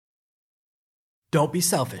Don't be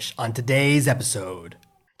selfish on today's episode.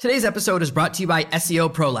 Today's episode is brought to you by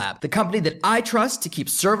SEO ProLab, the company that I trust to keep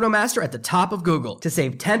ServeNoMaster at the top of Google. To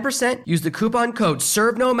save 10%, use the coupon code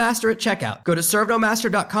ServeNoMaster at checkout. Go to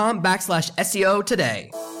servenomaster.com/SEO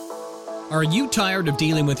today. Are you tired of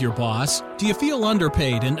dealing with your boss? Do you feel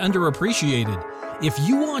underpaid and underappreciated? If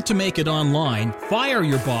you want to make it online, fire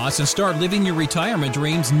your boss and start living your retirement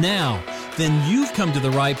dreams now, then you've come to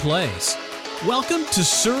the right place. Welcome to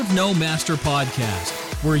ServeNoMaster Podcast,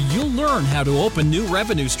 where you'll learn how to open new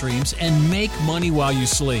revenue streams and make money while you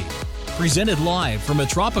sleep. Presented live from a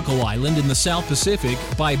tropical island in the South Pacific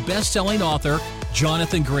by best-selling author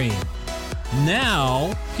Jonathan Green.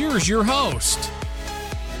 Now, here's your host.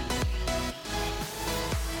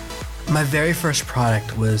 My very first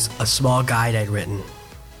product was a small guide I'd written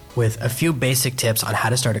with a few basic tips on how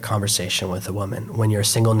to start a conversation with a woman when you're a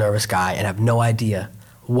single nervous guy and have no idea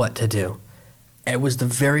what to do. It was the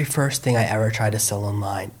very first thing I ever tried to sell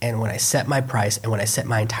online, and when I set my price and when I set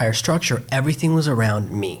my entire structure, everything was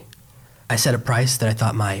around me. I set a price that I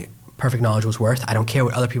thought my perfect knowledge was worth. I don't care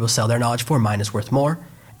what other people sell their knowledge for, mine is worth more.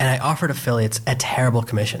 And I offered affiliates a terrible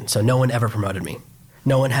commission, so no one ever promoted me.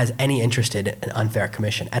 No one has any interest in an unfair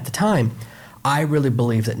commission. At the time, I really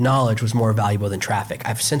believed that knowledge was more valuable than traffic.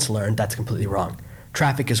 I've since learned that's completely wrong.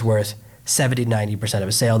 Traffic is worth 70-90% of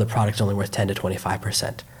a sale. The product's only worth 10 to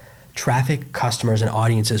 25%. Traffic, customers, and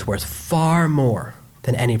audience is worth far more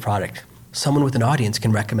than any product. Someone with an audience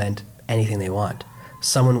can recommend anything they want.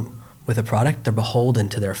 Someone with a product, they're beholden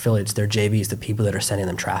to their affiliates, their JVs, the people that are sending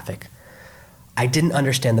them traffic. I didn't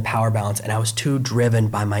understand the power balance, and I was too driven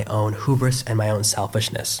by my own hubris and my own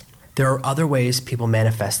selfishness. There are other ways people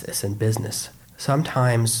manifest this in business.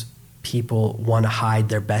 Sometimes people want to hide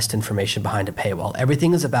their best information behind a paywall.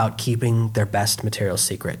 Everything is about keeping their best material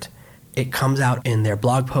secret. It comes out in their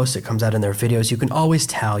blog posts, it comes out in their videos. You can always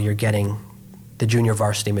tell you're getting the junior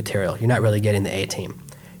varsity material. You're not really getting the A-team.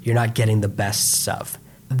 You're not getting the best stuff.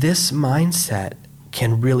 This mindset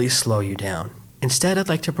can really slow you down. Instead, I'd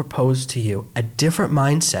like to propose to you a different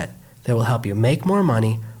mindset that will help you make more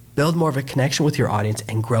money, build more of a connection with your audience,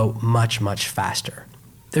 and grow much, much faster.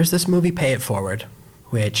 There's this movie, Pay It Forward,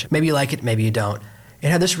 which maybe you like it, maybe you don't. It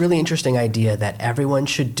had this really interesting idea that everyone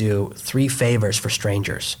should do 3 favors for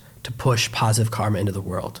strangers to push positive karma into the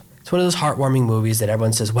world. It's one of those heartwarming movies that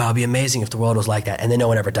everyone says, wow, it'd be amazing if the world was like that, and then no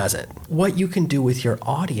one ever does it. What you can do with your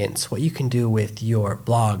audience, what you can do with your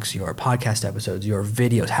blogs, your podcast episodes, your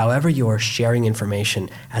videos, however you're sharing information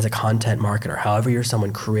as a content marketer, however you're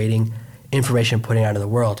someone creating information, putting it out in the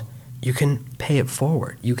world, you can pay it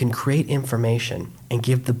forward. You can create information and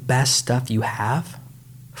give the best stuff you have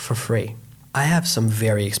for free. I have some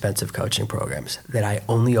very expensive coaching programs that I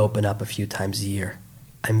only open up a few times a year.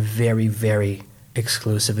 I'm very, very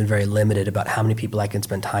exclusive and very limited about how many people I can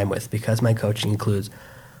spend time with because my coaching includes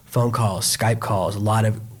phone calls, Skype calls, a lot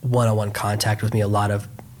of one-on-one contact with me, a lot of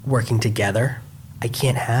working together. I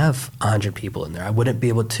can't have 100 people in there. I wouldn't be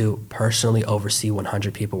able to personally oversee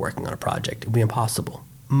 100 people working on a project. It would be impossible.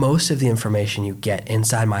 Most of the information you get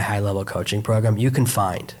inside my high-level coaching program, you can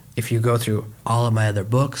find if you go through all of my other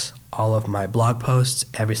books, all of my blog posts,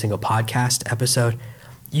 every single podcast episode.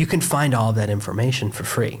 You can find all of that information for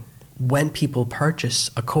free. When people purchase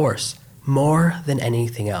a course, more than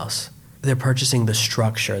anything else, they're purchasing the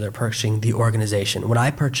structure, they're purchasing the organization. When I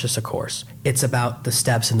purchase a course, it's about the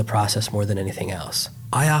steps in the process more than anything else.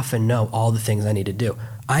 I often know all the things I need to do.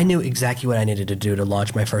 I knew exactly what I needed to do to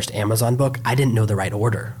launch my first Amazon book. I didn't know the right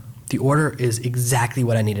order. The order is exactly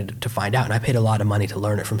what I needed to find out, and I paid a lot of money to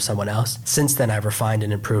learn it from someone else. Since then, I've refined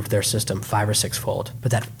and improved their system 5 or 6-fold.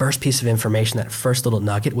 But that first piece of information, that first little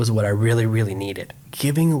nugget, was what I really, really needed.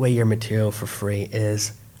 Giving away your material for free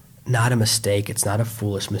is not a mistake. It's not a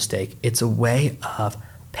foolish mistake. It's a way of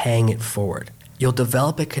paying it forward. You'll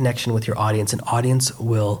develop a connection with your audience, and audience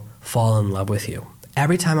will fall in love with you.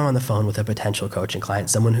 Every time I'm on the phone with a potential coaching client,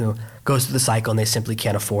 someone who goes through the cycle and they simply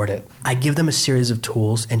can't afford it, I give them a series of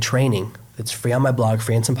tools and training that's free on my blog,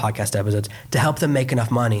 free in some podcast episodes, to help them make enough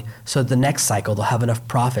money so that the next cycle they'll have enough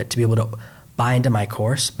profit to be able to buy into my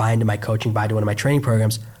course, buy into my coaching, buy into one of my training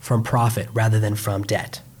programs from profit rather than from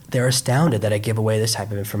debt. They're astounded that I give away this type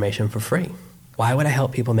of information for free. Why would I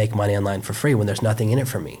help people make money online for free when there's nothing in it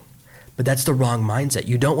for me? But that's the wrong mindset.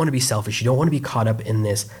 You don't want to be selfish. You don't want to be caught up in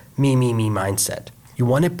this me mindset. You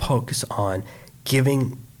want to focus on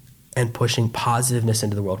giving and pushing positiveness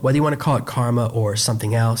into the world. Whether you want to call it karma or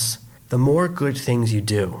something else, the more good things you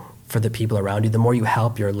do for the people around you, the more you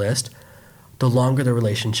help your list, the longer the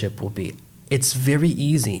relationship will be. It's very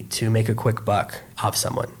easy to make a quick buck off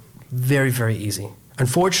someone. Very, very easy.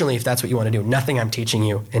 Unfortunately, if that's what you want to do, nothing I'm teaching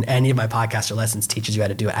you in any of my podcasts or lessons teaches you how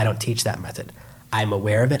to do it. I don't teach that method. I'm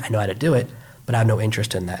aware of it, I know how to do it, but I have no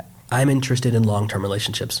interest in that. I'm interested in long-term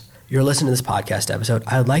relationships. You're listening to this podcast episode.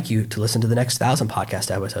 I would like you to listen to the next 1,000 podcast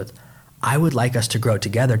episodes. I would like us to grow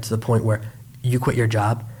together to the point where you quit your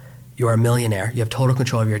job, you're a millionaire, you have total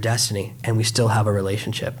control of your destiny, and we still have a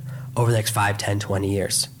relationship over the next 5, 10, 20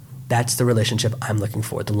 years. That's the relationship I'm looking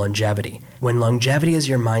for, the longevity. When longevity is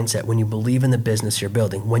your mindset, when you believe in the business you're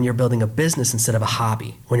building, when you're building a business instead of a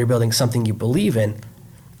hobby, when you're building something you believe in,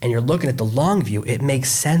 and you're looking at the long view, it makes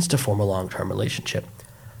sense to form a long-term relationship.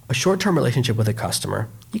 A short-term relationship with a customer,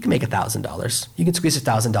 you can make $1,000. You can squeeze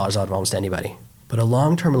 $1,000 out of almost anybody. But a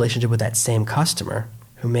long-term relationship with that same customer,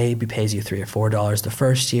 who maybe pays you $3 or $4 the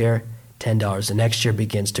first year, $10 the next year,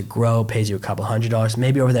 begins to grow, pays you a couple $100,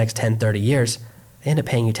 maybe over the next 10, 30 years, they end up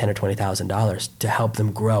paying you $10,000 or $20,000 to help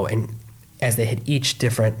them grow. And as they hit each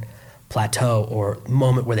different plateau or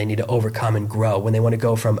moment where they need to overcome and grow, when they want to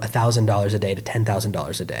go from $1,000 a day to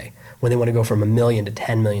 $10,000 a day, when they want to go from $1 million to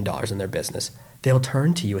 $10 million in their business, they'll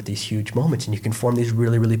turn to you at these huge moments, and you can form these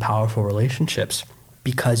really, really powerful relationships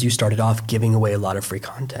because you started off giving away a lot of free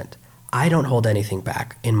content. I don't hold anything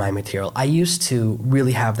back in my material. I used to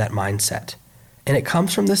really have that mindset. And it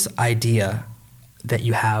comes from this idea that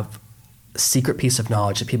you have a secret piece of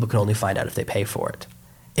knowledge that people can only find out if they pay for it.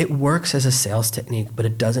 It works as a sales technique, but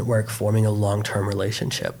it doesn't work forming a long-term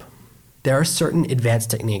relationship. There are certain advanced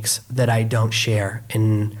techniques that I don't share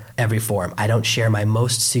in every forum. I don't share my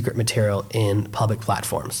most secret material in public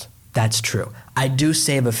platforms. That's true. I do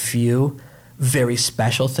save a few very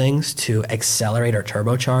special things to accelerate or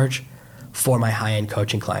turbocharge for my high-end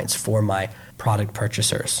coaching clients, for my product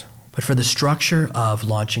purchasers. But for the structure of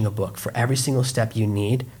launching a book, for every single step you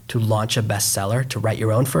need to launch a bestseller, to write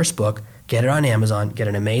your own first book, get it on Amazon, get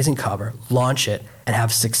an amazing cover, launch it, and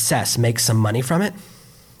have success, make some money from it,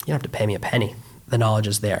 you don't have to pay me a penny. The knowledge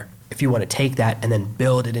is there. If you want to take that and then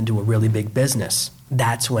build it into a really big business,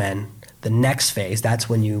 that's when the next phase, that's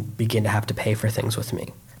when you begin to have to pay for things with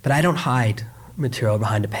me. But I don't hide material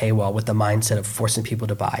behind a paywall with the mindset of forcing people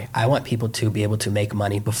to buy. I want people to be able to make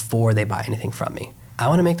money before they buy anything from me. I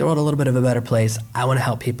want to make the world a little bit of a better place. I want to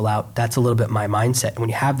help people out. That's a little bit my mindset. And when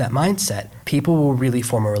you have that mindset, people will really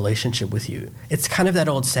form a relationship with you. It's kind of that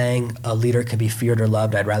old saying, a leader can be feared or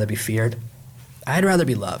loved. I'd rather be feared. I'd rather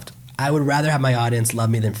be loved. I would rather have my audience love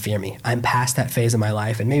me than fear me. I'm past that phase of my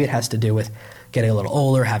life, and maybe it has to do with getting a little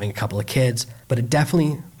older, having a couple of kids, but it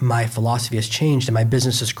definitely, my philosophy has changed and my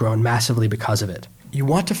business has grown massively because of it. You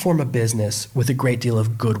want to form a business with a great deal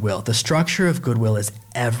of goodwill. The structure of goodwill is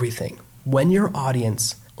everything. When your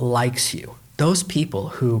audience likes you, those people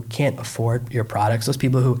who can't afford your products, those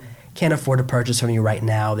people who can't afford to purchase from you right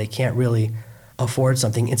now, they can't really afford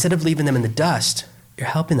something, instead of leaving them in the dust, you're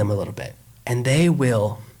helping them a little bit. And they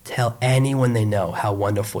will tell anyone they know how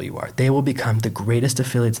wonderful you are. They will become the greatest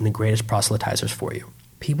affiliates and the greatest proselytizers for you.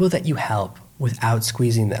 People that you help without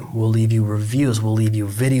squeezing them will leave you reviews, will leave you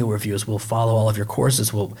video reviews, will follow all of your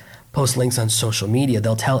courses, will post links on social media.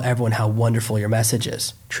 They'll tell everyone how wonderful your message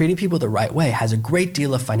is. Treating people the right way has a great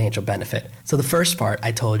deal of financial benefit. So the first part,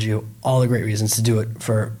 I told you all the great reasons to do it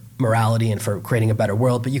for morality and for creating a better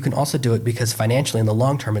world, but you can also do it because financially in the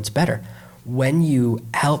long term it's better. When you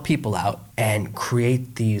help people out and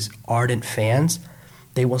create these ardent fans,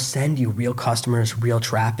 they will send you real customers, real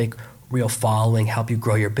traffic, real following, help you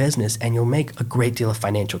grow your business, and you'll make a great deal of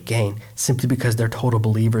financial gain simply because they're total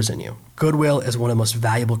believers in you. Goodwill is one of the most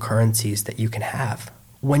valuable currencies that you can have.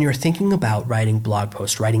 When you're thinking about writing blog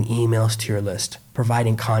posts, writing emails to your list,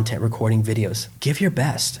 providing content, recording videos, give your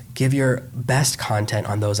best. Give your best content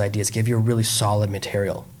on those ideas. Give your really solid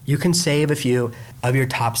material. You can save a few of your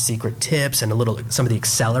top secret tips and some of the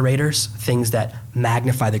accelerators, things that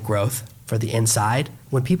magnify the growth for the inside.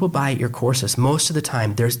 When people buy your courses, most of the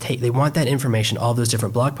time they want that information, all those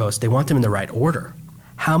different blog posts, they want them in the right order.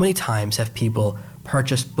 How many times have people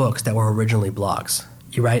purchased books that were originally blogs?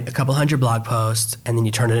 You write a couple hundred blog posts and then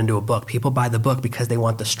you turn it into a book. People buy the book because they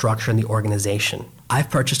want the structure and the organization. I've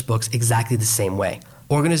purchased books exactly the same way.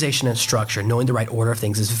 Organization and structure, knowing the right order of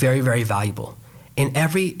things is very, very valuable. In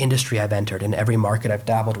every industry I've entered, in every market I've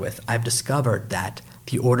dabbled with, I've discovered that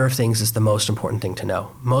the order of things is the most important thing to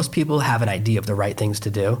know. Most people have an idea of the right things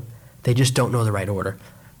to do. They just don't know the right order.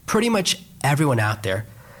 Pretty much everyone out there,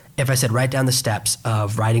 if I said write down the steps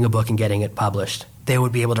of writing a book and getting it published, they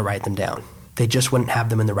would be able to write them down. They just wouldn't have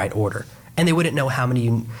them in the right order. And they wouldn't know how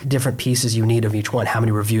many different pieces you need of each one. How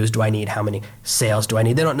many reviews do I need? How many sales do I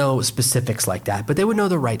need? They don't know specifics like that, but they would know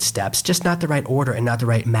the right steps, just not the right order and not the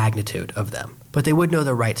right magnitude of them. But they would know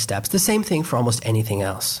the right steps. The same thing for almost anything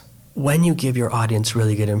else. When you give your audience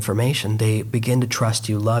really good information, they begin to trust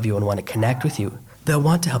you, love you, and want to connect with you. They'll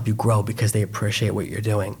want to help you grow because they appreciate what you're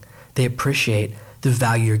doing. They appreciate the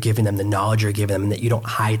value you're giving them, the knowledge you're giving them, and that you don't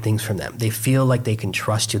hide things from them. They feel like they can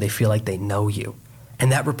trust you. They feel like they know you.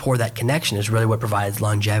 And that rapport, that connection is really what provides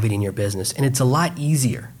longevity in your business. And it's a lot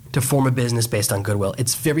easier to form a business based on goodwill.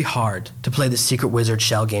 It's very hard to play the secret wizard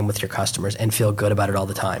shell game with your customers and feel good about it all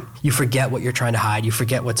the time. You forget what you're trying to hide. You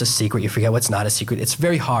forget what's a secret. You forget what's not a secret. It's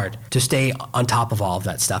very hard to stay on top of all of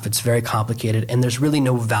that stuff. It's very complicated, and there's really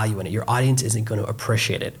no value in it. Your audience isn't going to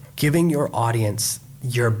appreciate it. Giving your audience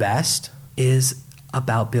your best is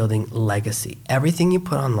about building legacy. Everything you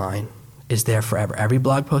put online is there forever. Every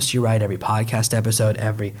blog post you write, every podcast episode,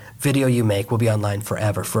 every video you make will be online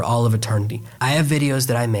forever, for all of eternity. I have videos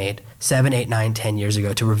that I made 7, 8, 9, 10 years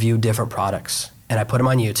ago to review different products, and I put them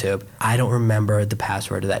on YouTube. I don't remember the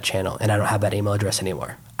password to that channel, and I don't have that email address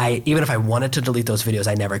anymore. Even if I wanted to delete those videos,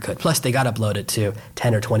 I never could. Plus, they got uploaded to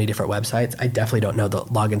 10 or 20 different websites. I definitely don't know the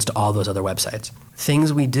logins to all those other websites.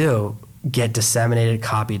 Things we do get disseminated,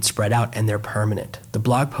 copied, spread out, and they're permanent. The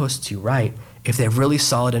blog posts you write, if they have really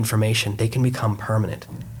solid information, they can become permanent.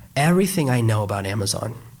 Everything I know about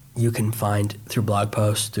Amazon, you can find through blog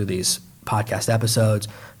posts, through these podcast episodes,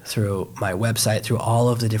 through my website, through all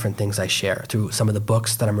of the different things I share, through some of the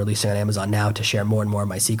books that I'm releasing on Amazon now to share more and more of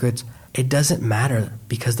my secrets. It doesn't matter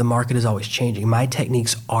because the market is always changing. My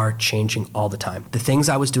techniques are changing all the time. The things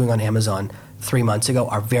I was doing on Amazon 3 months ago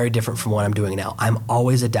are very different from what I'm doing now. I'm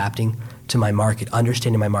always adapting to my market,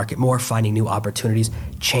 understanding my market more, finding new opportunities,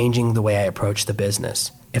 changing the way I approach the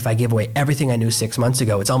business. If I give away everything I knew 6 months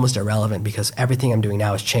ago, it's almost irrelevant because everything I'm doing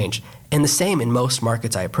now has changed. And the same in most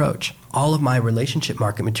markets I approach. All of my relationship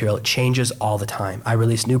market material changes all the time. I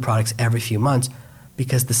release new products every few months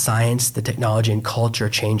because the science, the technology, and culture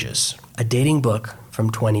changes. A dating book from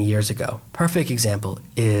 20 years ago. Perfect example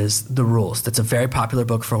is The Rules. That's a very popular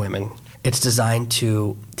book for women. It's designed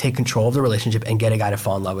to take control of the relationship and get a guy to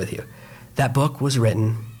fall in love with you. That book was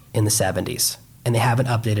written in the 70s, and they haven't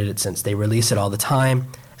updated it since. They release it all the time.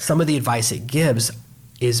 Some of the advice it gives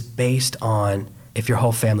is based on if your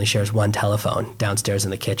whole family shares one telephone downstairs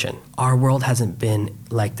in the kitchen. Our world hasn't been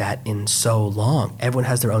like that in so long. Everyone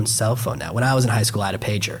has their own cell phone now. When I was in high school, I had a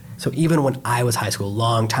pager. So even when I was high school, a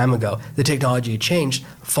long time ago, the technology had changed.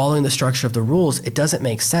 Following the structure of the rules, it doesn't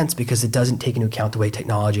make sense because it doesn't take into account the way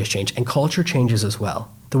technology has changed. And culture changes as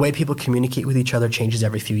well. The way people communicate with each other changes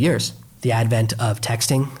every few years. The advent of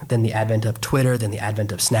texting, then the advent of Twitter, then the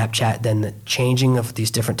advent of Snapchat, then the changing of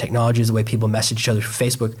these different technologies, the way people message each other through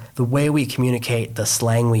Facebook, the way we communicate, the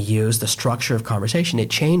slang we use, the structure of conversation,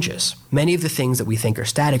 it changes. Many of the things that we think are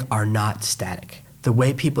static are not static. The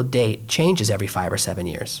way people date changes every 5 or 7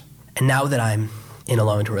 years. And now that I'm in a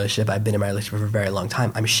long-term relationship, I've been in my relationship for a very long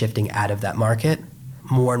time, I'm shifting out of that market.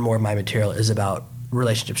 More and more of my material is about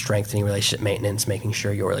relationship strengthening, relationship maintenance, making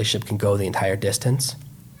sure your relationship can go the entire distance.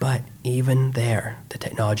 But even there, the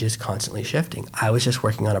technology is constantly shifting. I was just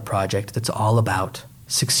working on a project that's all about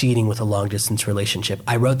succeeding with a long-distance relationship.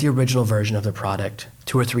 I wrote the original version of the product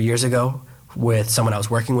 2 or 3 years ago with someone I was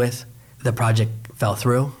working with. The project fell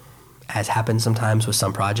through, as happens sometimes with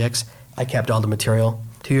some projects. I kept all the material.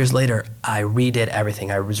 2 years later, I redid everything.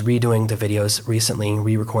 I was redoing the videos recently,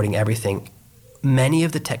 re-recording everything. Many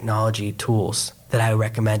of the technology tools that I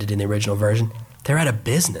recommended in the original version, they're out of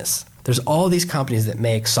business. There's all these companies that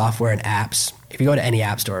make software and apps. If you go to any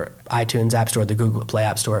app store, iTunes App Store, the Google Play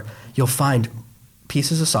App Store, you'll find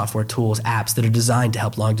pieces of software, tools, apps that are designed to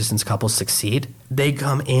help long-distance couples succeed. They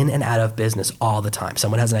come in and out of business all the time.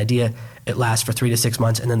 Someone has an idea, it lasts for 3 to 6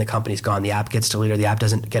 months, and then the company's gone. The app gets deleted, the app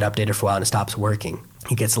doesn't get updated for a while, and it stops working.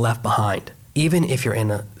 It gets left behind. Even if you're in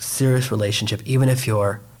a serious relationship, even if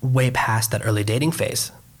you're way past that early dating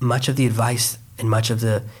phase, much of the advice and much of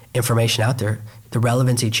the information out there, the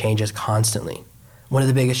relevancy changes constantly. One of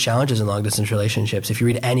the biggest challenges in long-distance relationships, if you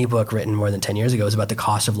read any book written more than 10 years ago, is about the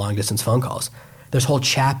cost of long-distance phone calls. There's whole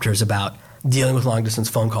chapters about dealing with long-distance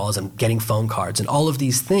phone calls and getting phone cards and all of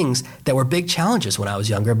these things that were big challenges when I was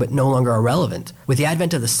younger but no longer are relevant. With the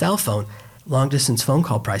advent of the cell phone, long-distance phone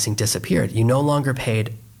call pricing disappeared. You no longer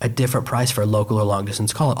paid a different price for a local or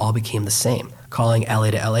long-distance call. It all became the same. Calling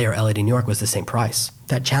LA to LA or LA to New York was the same price.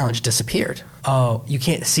 That challenge disappeared. Oh, you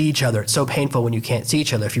can't see each other. It's so painful when you can't see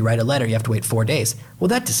each other. If you write a letter, you have to wait 4 days. Well,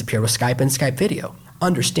 that disappeared with Skype and Skype video.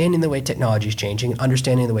 Understanding the way technology is changing,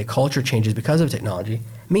 understanding the way culture changes because of technology,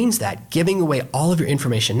 means that giving away all of your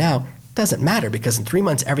information now doesn't matter because in 3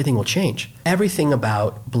 months, everything will change. Everything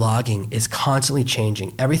about blogging is constantly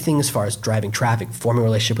changing. Everything as far as driving traffic, forming a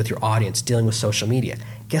relationship with your audience, dealing with social media.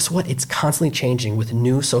 Guess what? It's constantly changing with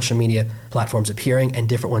new social media platforms appearing and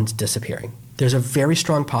different ones disappearing. There's a very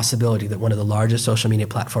strong possibility that one of the largest social media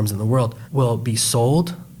platforms in the world will be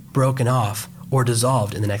sold, broken off, or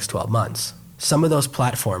dissolved in the next 12 months. Some of those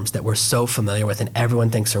platforms that we're so familiar with and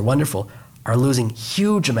everyone thinks are wonderful are losing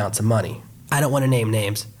huge amounts of money. I don't want to name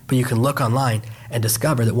names, but you can look online and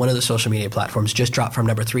discover that one of the social media platforms just dropped from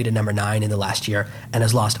number 3 to number 9 in the last year and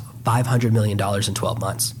has lost $500 million in 12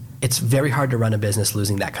 months. It's very hard to run a business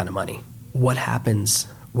losing that kind of money. What happens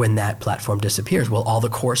when that platform disappears? Well, all the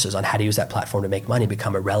courses on how to use that platform to make money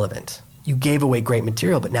become irrelevant. You gave away great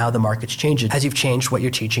material, but now the market's changing. As you've changed what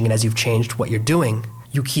you're teaching and as you've changed what you're doing,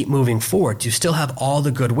 you keep moving forward. You still have all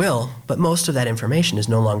the goodwill, but most of that information is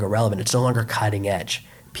no longer relevant. It's no longer cutting edge.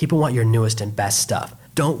 People want your newest and best stuff.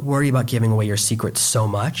 Don't worry about giving away your secrets so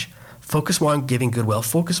much. Focus more on giving goodwill.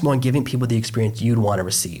 Focus more on giving people the experience you'd want to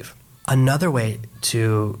receive. Another way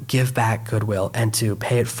to give back goodwill and to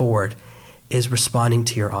pay it forward is responding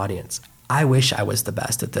to your audience. I wish I was the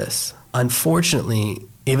best at this. Unfortunately,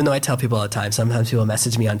 even though I tell people all the time, sometimes people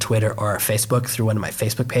message me on Twitter or Facebook through one of my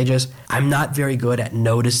Facebook pages, I'm not very good at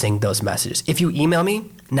noticing those messages. If you email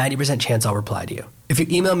me, 90% chance I'll reply to you. If you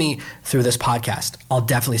email me through this podcast, I'll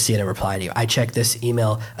definitely see it and reply to you. I check this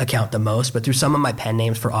email account the most, but through some of my pen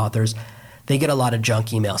names for authors, they get a lot of junk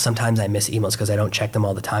emails. Sometimes I miss emails because I don't check them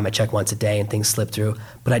all the time. I check once a day and things slip through.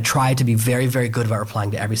 But I try to be very, very good about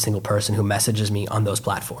replying to every single person who messages me on those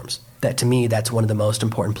platforms. That to me, that's one of the most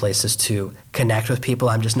important places to connect with people.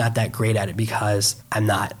 I'm just not that great at it because I'm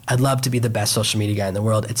not. I'd love to be the best social media guy in the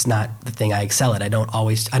world. It's not the thing I excel at. I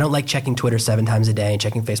don't like checking Twitter 7 times a day and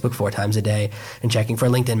checking Facebook 4 times a day and checking for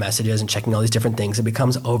LinkedIn messages and checking all these different things. It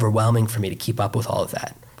becomes overwhelming for me to keep up with all of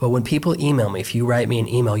that. But when people email me, if you write me an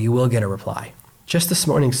email, you will get a reply. Just this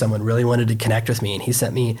morning, someone really wanted to connect with me, and he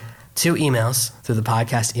sent me 2 emails through the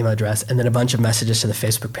podcast email address and then a bunch of messages to the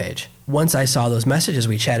Facebook page. Once I saw those messages,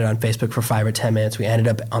 we chatted on Facebook for 5 or 10 minutes. We ended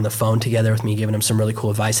up on the phone together with me, giving him some really cool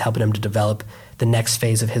advice, helping him to develop the next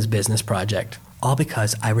phase of his business project. All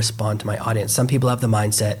because I respond to my audience. Some people have the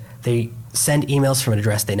mindset, they send emails from an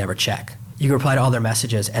address they never check. You can reply to all their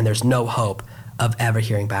messages, and there's no hope of ever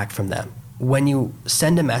hearing back from them. When you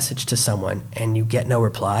send a message to someone and you get no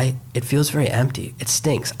reply, it feels very empty. It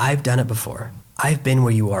stinks. I've done it before. I've been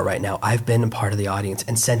where you are right now. I've been a part of the audience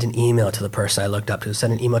and sent an email to the person I looked up to,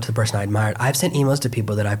 sent an email to the person I admired. I've sent emails to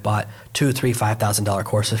people that I've bought $2,000, $3,000, $5,000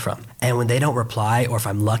 courses from. And when they don't reply, or if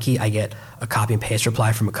I'm lucky, I get a copy and paste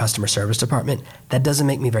reply from a customer service department, that doesn't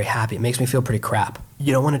make me very happy. It makes me feel pretty crap.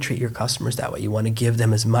 You don't want to treat your customers that way. You want to give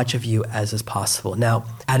them as much of you as is possible. Now,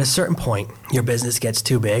 at a certain point, your business gets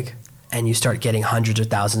too big, and you start getting hundreds or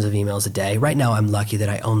thousands of emails a day. Right now, I'm lucky that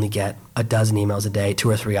I only get a dozen emails a day, 2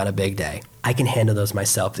 or 3 on a big day. I can handle those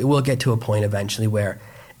myself. It will get to a point eventually where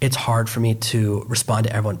it's hard for me to respond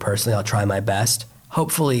to everyone personally. I'll try my best.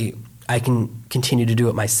 Hopefully, I can continue to do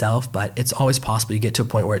it myself, but it's always possible you get to a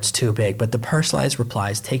point where it's too big. But the personalized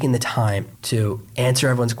replies, taking the time to answer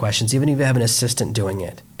everyone's questions, even if you have an assistant doing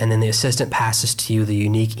it, and then the assistant passes to you the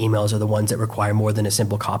unique emails or the ones that require more than a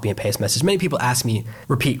simple copy and paste message. Many people ask me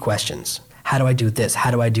repeat questions. How do I do this?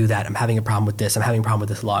 How do I do that? I'm having a problem with this. I'm having a problem with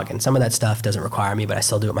this log. And some of that stuff doesn't require me, but I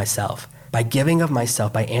still do it myself. By giving of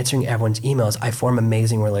myself, by answering everyone's emails, I form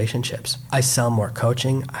amazing relationships. I sell more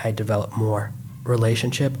coaching. I develop more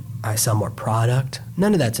relationship. I sell more product.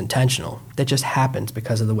 None of that's intentional. That just happens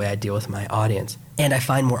because of the way I deal with my audience. And I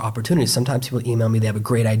find more opportunities. Sometimes people email me, they have a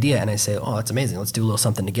great idea, and I say, oh, that's amazing. Let's do a little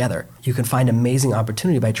something together. You can find amazing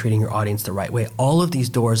opportunity by treating your audience the right way. All of these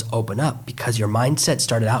doors open up because your mindset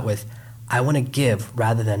started out with, I want to give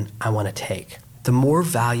rather than I want to take. The more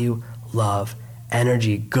value, love,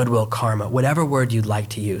 energy, goodwill, karma, whatever word you'd like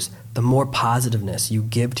to use, the more positiveness you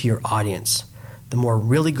give to your audience, the more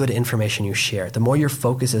really good information you share, the more your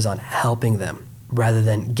focus is on helping them rather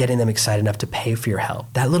than getting them excited enough to pay for your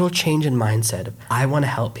help. That little change in mindset of I want to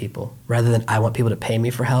help people rather than I want people to pay me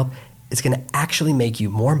for help is going to actually make you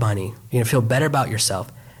more money. You're going to feel better about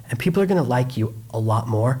yourself, and people are going to like you a lot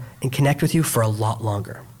more and connect with you for a lot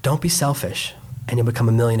longer. Don't be selfish, and you'll become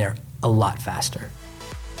a millionaire a lot faster.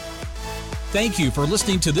 Thank you for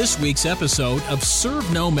listening to this week's episode of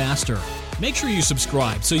Serve No Master. Make sure you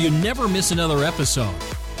subscribe so you never miss another episode.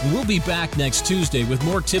 We'll be back next Tuesday with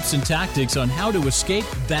more tips and tactics on how to escape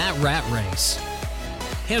that rat race.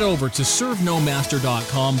 Head over to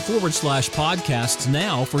servenomaster.com/podcasts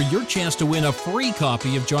now for your chance to win a free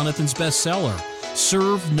copy of Jonathan's bestseller,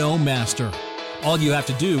 Serve No Master. All you have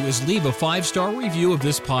to do is leave a 5-star review of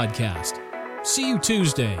this podcast. See you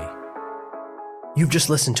Tuesday. You've just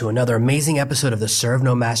listened to another amazing episode of the Serve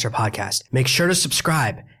No Master podcast. Make sure to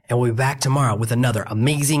subscribe, and we'll be back tomorrow with another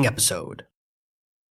amazing episode.